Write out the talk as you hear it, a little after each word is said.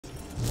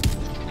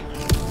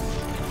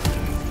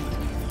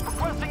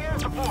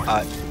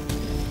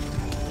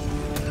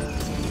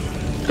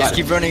Just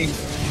keep running.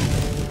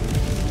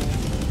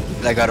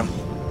 I got him.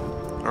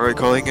 Alright,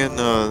 calling in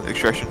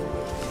extraction.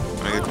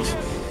 When I get close.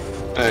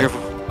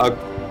 Careful.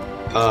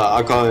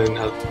 I'll call in.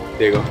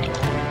 There you go.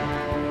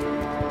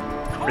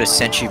 Put a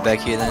sentry back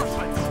here then.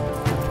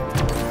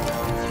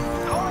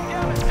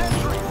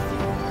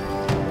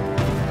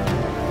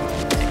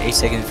 Eight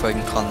seconds before I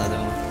can call another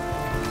one.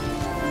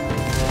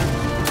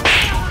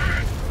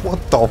 What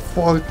the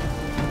fuck?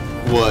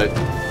 What?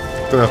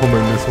 Trajo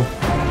my missile.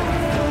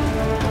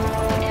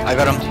 I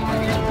got him.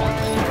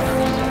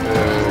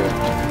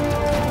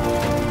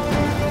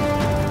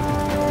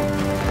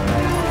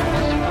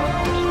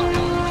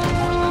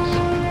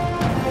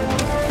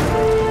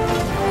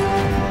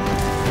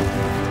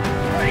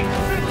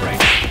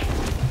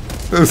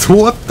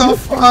 What the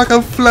fuck?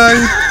 I'm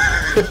flying.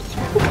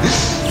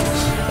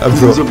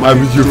 I'm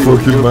in your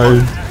fucking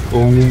mind.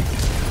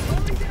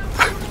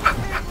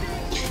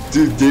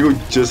 Dude, Diego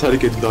just had to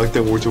get knocked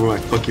down where my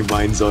fucking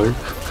mines are.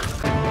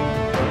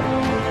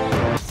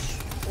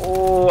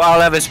 Oh,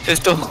 I'll have his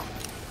pistol.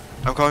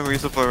 I'm calling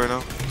resupply right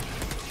now.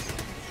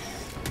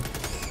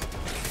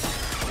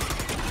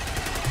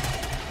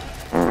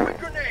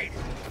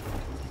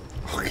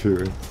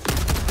 Okay.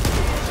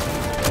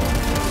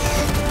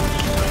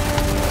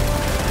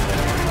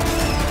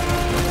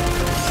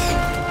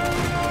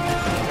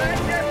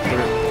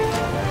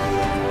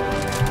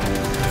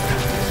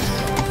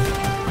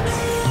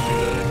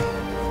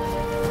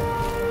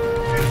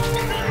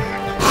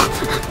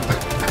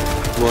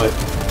 What?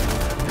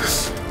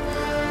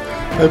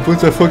 I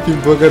put a fucking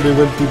bug and it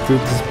went into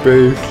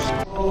space.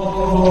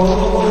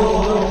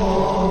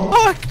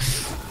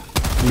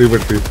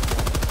 Liberty.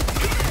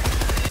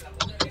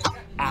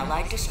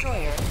 Allied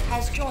destroyer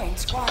has joined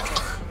squadron.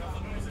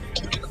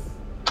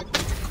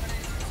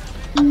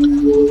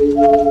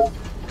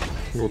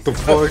 What the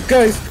fuck?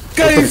 Guys!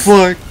 What the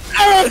fuck?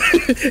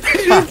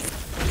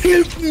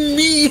 Help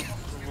me!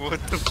 What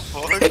the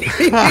fuck?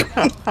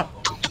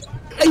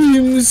 I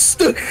am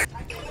stuck!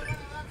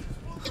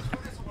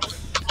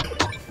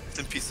 It's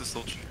in pieces,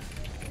 soldier.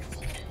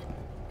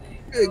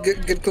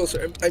 Get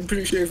closer. I'm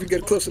pretty sure if you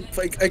get closer,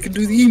 I can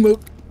do the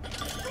emote.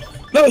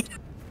 No!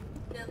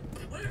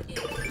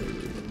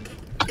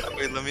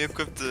 Wait, let me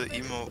equip the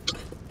emote.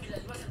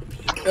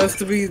 It has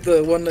to be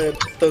the one that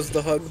does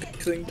the hug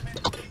thing.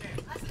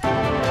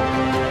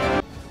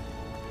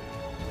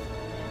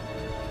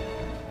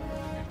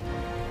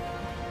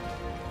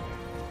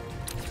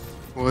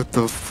 What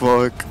the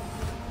fuck?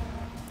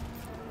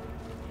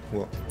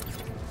 What?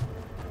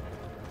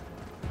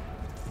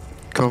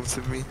 Come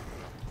to me.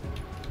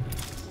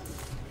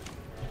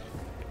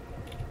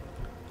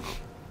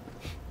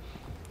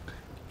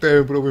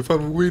 Damn, bro, if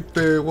I'm with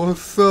the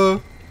what's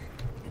up?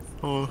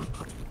 Oh.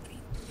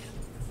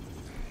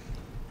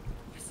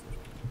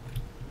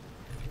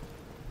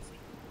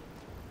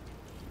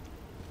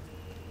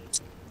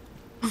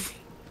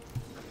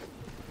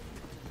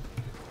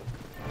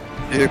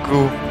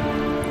 Diego.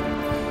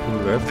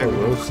 Left a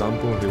little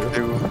sample here.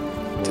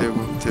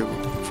 Diego.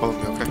 Follow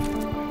me, okay?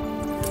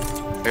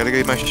 I gotta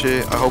get my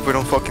shit. I hope I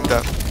don't fucking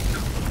die.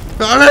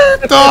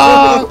 Alito!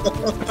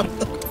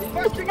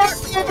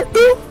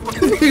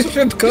 You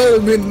should call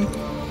him in.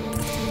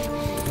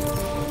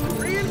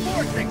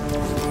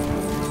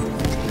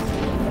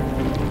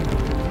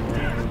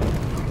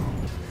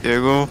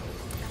 Diego.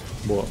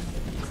 What?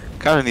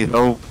 Kinda need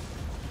help.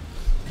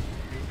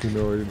 You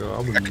know,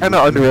 I'm I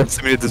kinda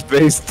underestimated this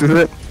base,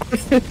 dude.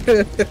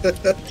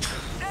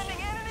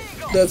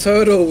 That's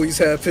how it always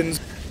happens.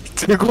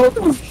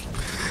 Diego.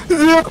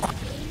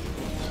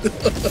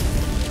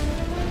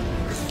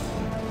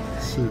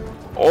 Shit.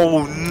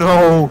 Oh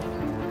no.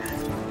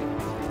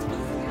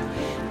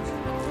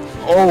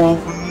 Oh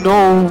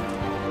no.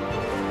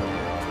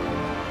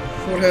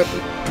 What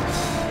happened?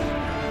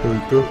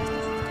 Alito.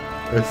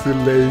 I see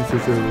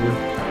lasers everywhere.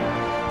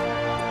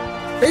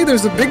 Hey,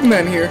 there's a big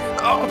man here.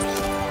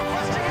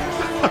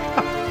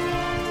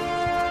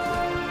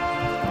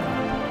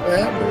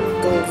 That will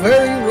go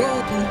very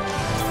wrong.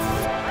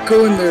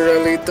 Go in there,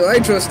 Alito. I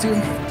trust you.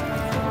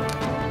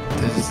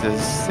 This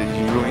is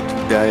you're going to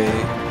die.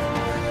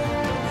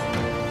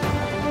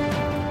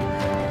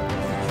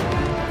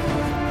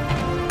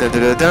 Da da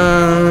da da.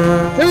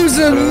 There's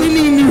a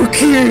mini nuke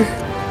here.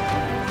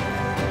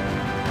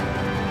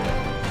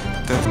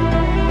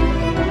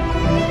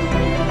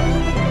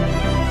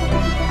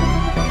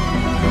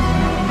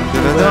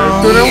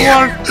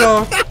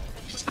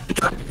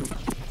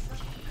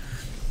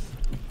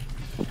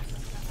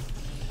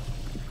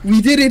 We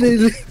did it!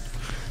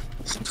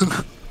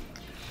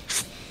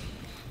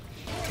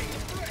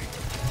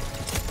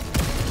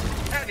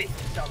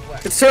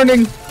 It's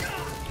turning!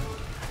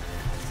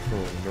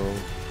 Oh no.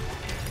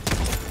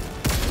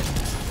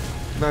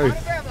 Nice.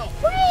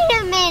 Wait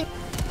a minute!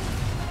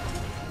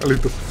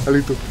 Alito,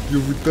 you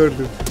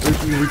retarded.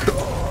 You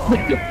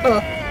retarded.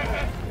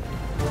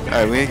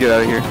 Alright, we need to get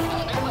out of here.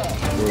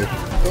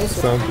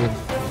 Sample.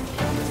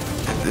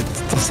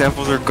 The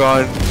samples are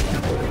gone.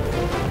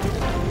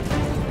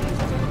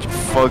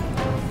 Fuck.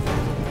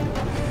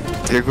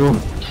 Diego.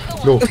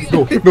 No.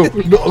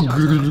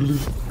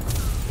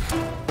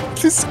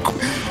 This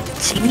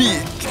Jimmy.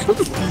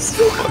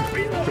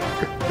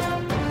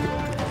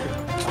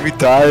 Jimmy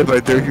died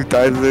right there. You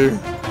died there.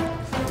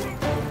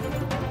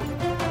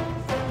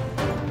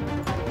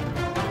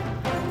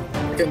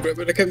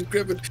 I can't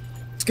grab it.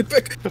 Let's get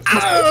back.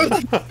 Ah!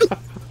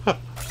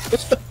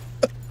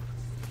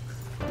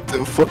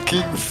 The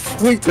fucking.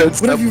 Wait,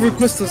 what if you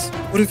request us?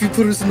 What if you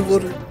put us in the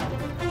water?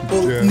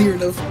 Well, Yeah. near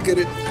enough. Get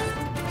it.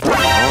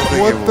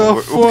 What the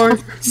fuck?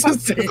 It's the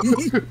same.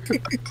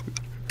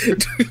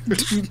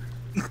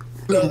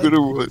 I'm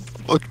gonna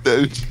fuck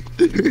that.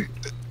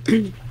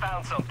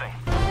 Found something.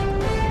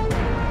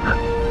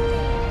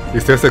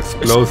 It says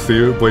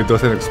explosive, but it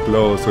doesn't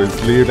explode, so it's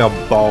literally a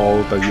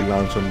ball that you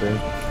launch on there.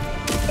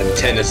 A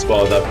tennis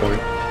ball at that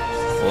point.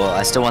 Well,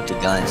 I still want the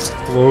guns.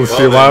 Oh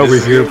shit, why are we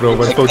here, bro?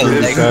 What fucking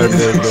is that,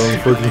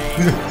 bro? Fucking.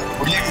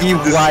 What do you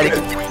mean, why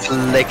to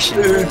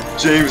collection?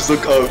 James,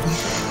 look up.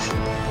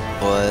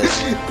 What?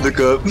 Look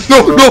up.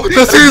 No,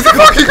 that's his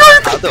fucking guy!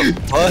 How the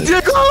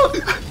fuck?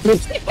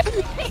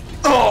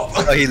 Oh!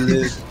 Oh, he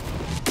lived.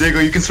 Diego,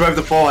 you can survive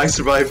the fall. I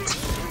survived.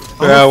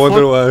 Yeah, I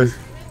wonder why.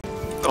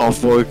 Oh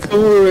fuck.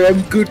 Don't worry,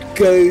 I'm good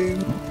guy.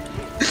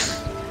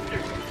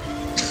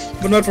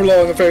 But not for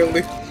long,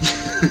 apparently.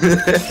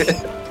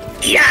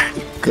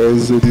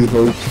 Guys, I need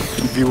help.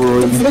 Keep me What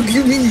warm. the fuck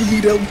you mean you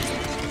need help?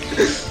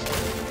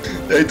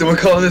 Hey, do I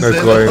call this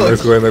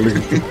Let's go in, Ali.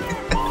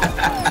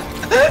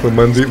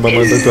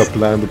 Mamanda's a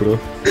plant, bro.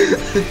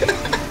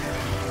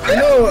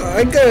 No,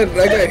 I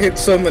got hit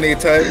so many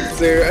times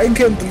there. I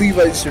can't believe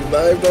I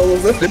survived all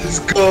of that. Let's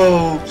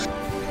go.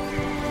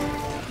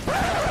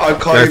 I'll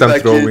call Guys, you I'm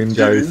back throwing, in,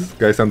 Jimmy.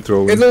 guys, I'm Hey,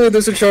 throwing. look,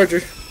 there's a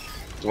charger.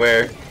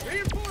 Where?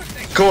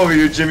 Come over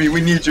here, Jimmy.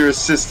 We need your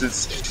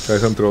assistance.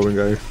 Guys, I'm throwing,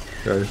 guys.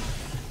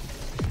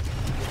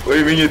 What do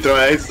you mean you're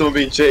throwing? I'm still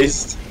being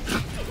chased.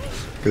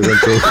 Guys, I'm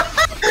throwing.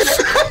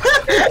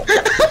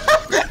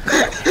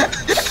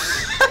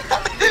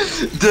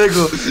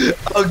 Diego,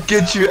 I'll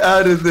get you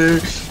out of there.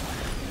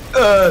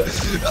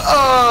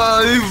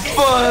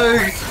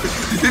 Fuck!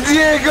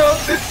 Diego!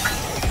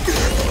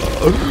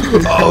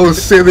 Oh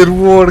shit, it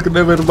worked.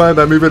 Never mind.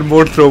 I'm even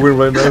more throwing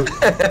right now.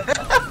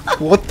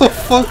 What the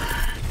fuck?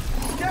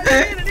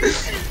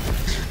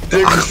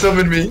 Diego,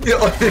 summon me.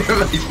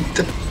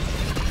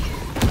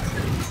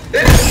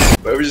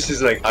 We're just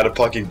using like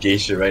out-of-pocket gay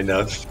shit right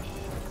now.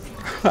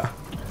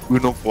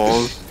 With no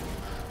balls.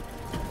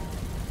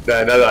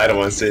 Nah, now that I don't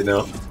want to say it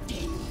now.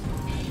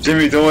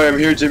 Jimmy, don't worry, I'm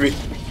here, Jimmy.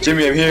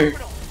 Jimmy, I'm here.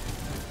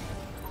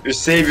 Your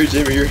savior,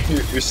 Jimmy. Your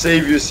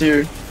savior's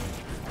here.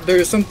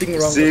 There's something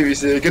wrong.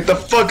 Savior's here. Get the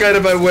fuck out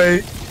of my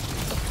way.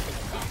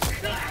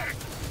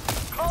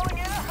 Calling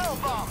in a hell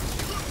bomb.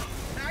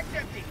 Mag's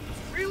empty.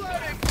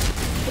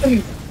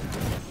 Reloading.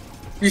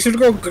 You should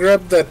go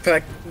grab that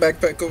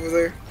backpack over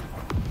there.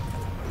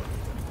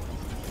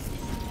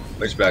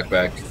 Which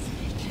backpack?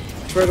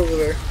 It's right over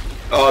there.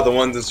 Oh, the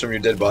one that's from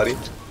your dead body?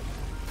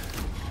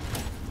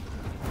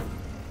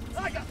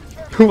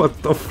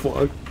 What the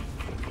fuck?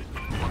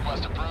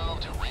 Request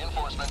approved.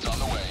 Reinforcements on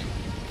the way.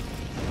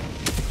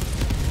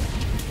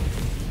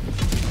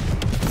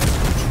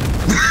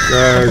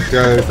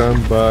 Guys,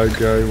 I'm back,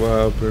 guys.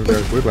 What happened?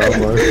 Guys, where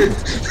am I?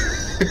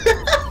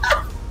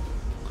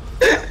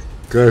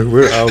 Guys,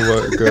 where am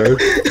I, guys?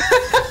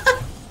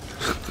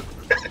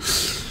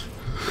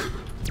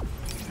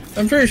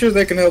 I'm pretty sure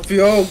they can help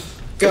you. Oh,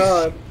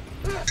 God.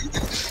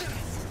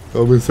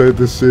 I'm inside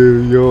the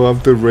shit. Yo, I'm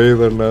the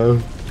raider now.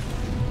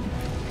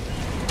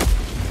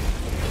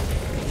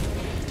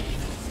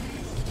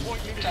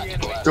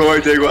 Don't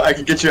worry, Diego. I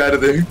can get you out of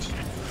there.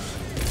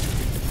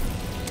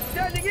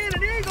 Sending in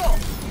an eagle.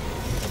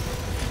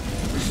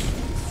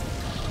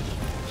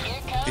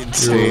 Yo,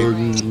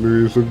 Insane.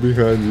 Luis, look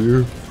behind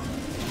you.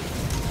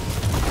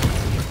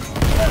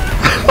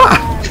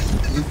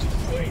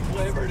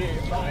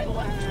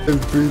 And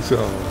bitch,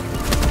 Oh,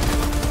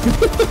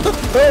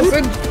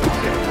 Finn.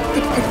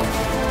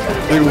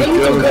 I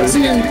need to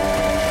cutscene.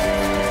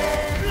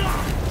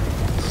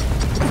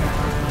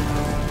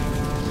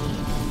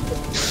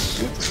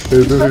 Hey,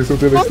 Luis,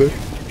 something like that.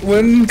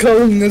 When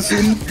calling us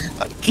in.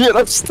 Get,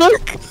 I'm stuck.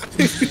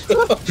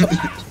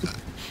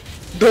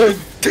 Don't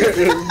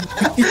damn.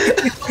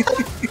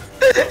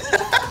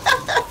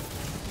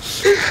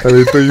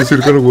 Alito, you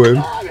should gonna win.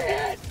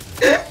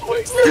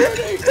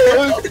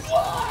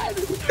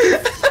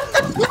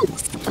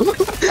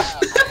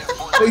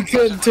 I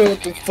can't tell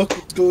what the fuck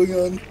is going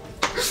on.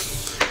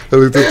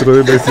 Alito,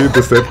 throwing, I see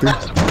the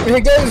settings.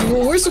 Hey guys,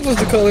 we're supposed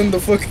to call in the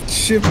fucking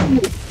ship.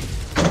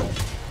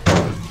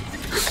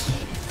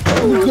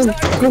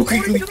 Go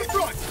quickly.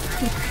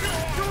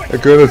 I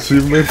got an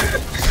achievement.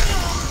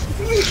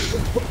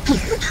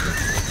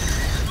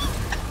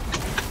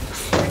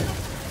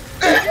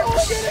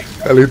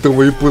 Alito,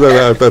 will you put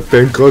a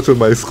 10 coach on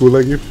my school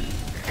again?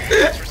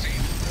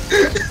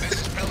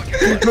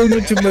 We're going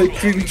into my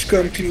cringe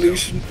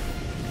compilation.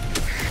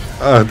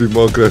 Ah,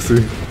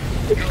 democracy.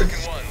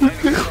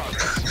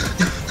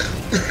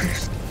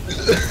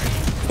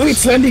 Oh,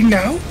 it's landing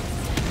now?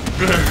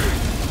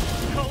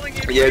 Calling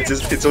in Yeah,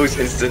 it's always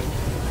instant.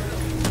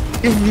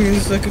 Give me a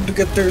second to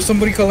get there.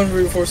 Somebody calling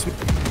reinforcement.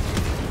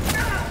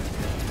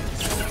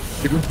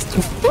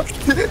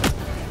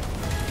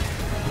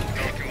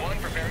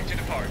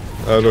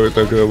 I know what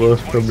you're talking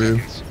about. I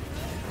mean,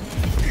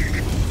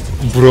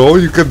 bro,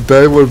 you can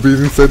die while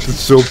being inside the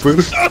chopper.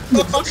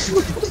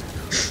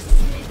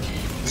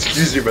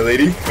 Excuse me, my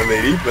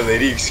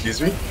lady,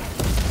 excuse me.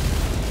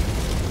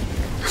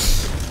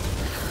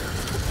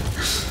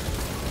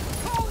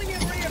 calling in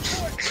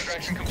reinforcements.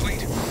 Extraction complete.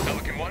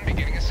 Pelican 1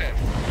 beginning ascent.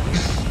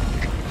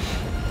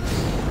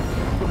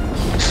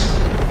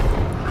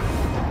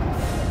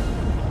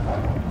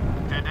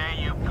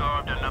 Today you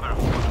carved another.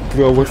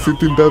 Bro, I was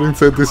sitting down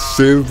inside the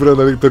shell, bro,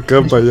 and I need to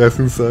camp my ass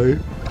inside.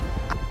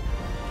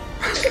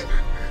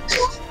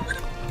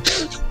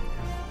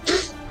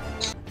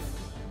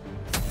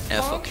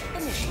 Yeah, fuck.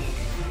 Launch initiated.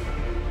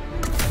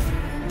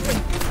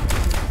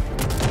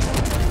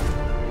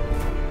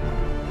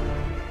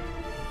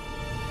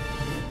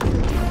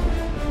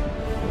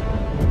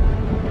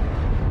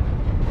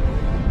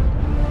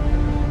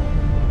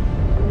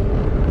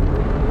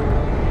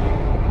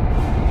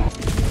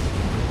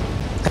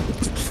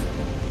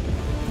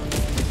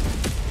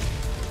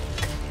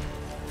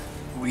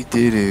 We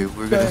did it.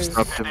 We're gonna Guys.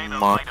 stop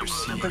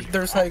democracy.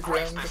 There's high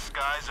ground. The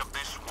skies of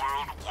this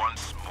world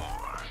once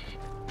more.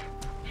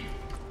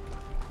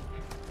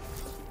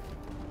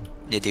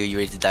 Yeah, dude, you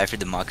ready to die for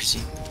democracy?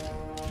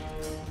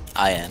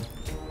 I am.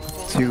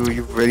 Dude, are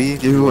you ready?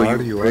 Dude,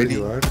 are you ready?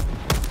 You are.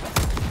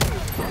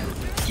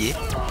 Yeah.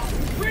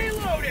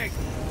 Reloading.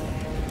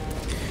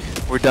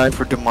 We're dying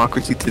for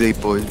democracy today,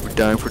 boys. We're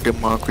dying for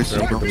democracy.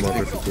 Yeah, Don't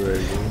democracy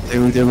today,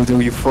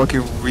 Dude, you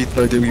fucking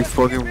retard, dude, you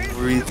fucking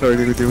retard,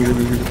 dude,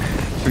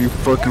 you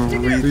fucking You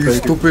retard.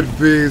 stupid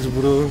bitch,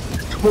 bro.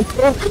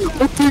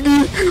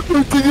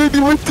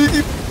 My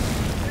thingy.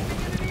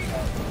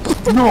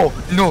 No,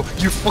 no,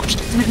 you fucking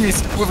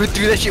idiots. When we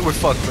do that shit, we're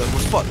fucked, bro.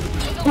 We're fucked.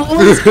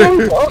 What's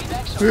going on?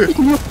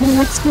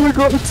 What's going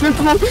on? What's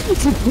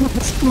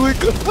going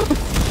on?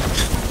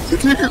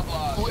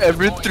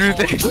 Whoever threw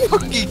that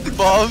fucking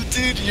bomb,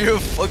 dude, you're a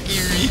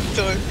fucking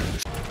retard.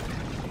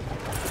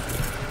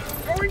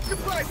 Going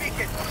supply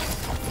beacon.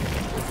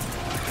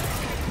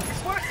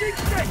 Requesting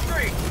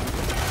sentry.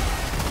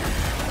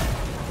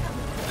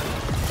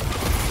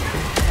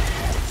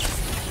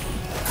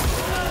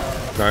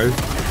 Guys.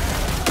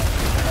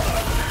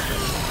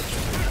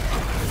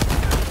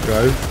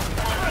 Guys.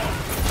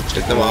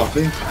 Check them off.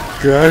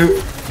 Guys.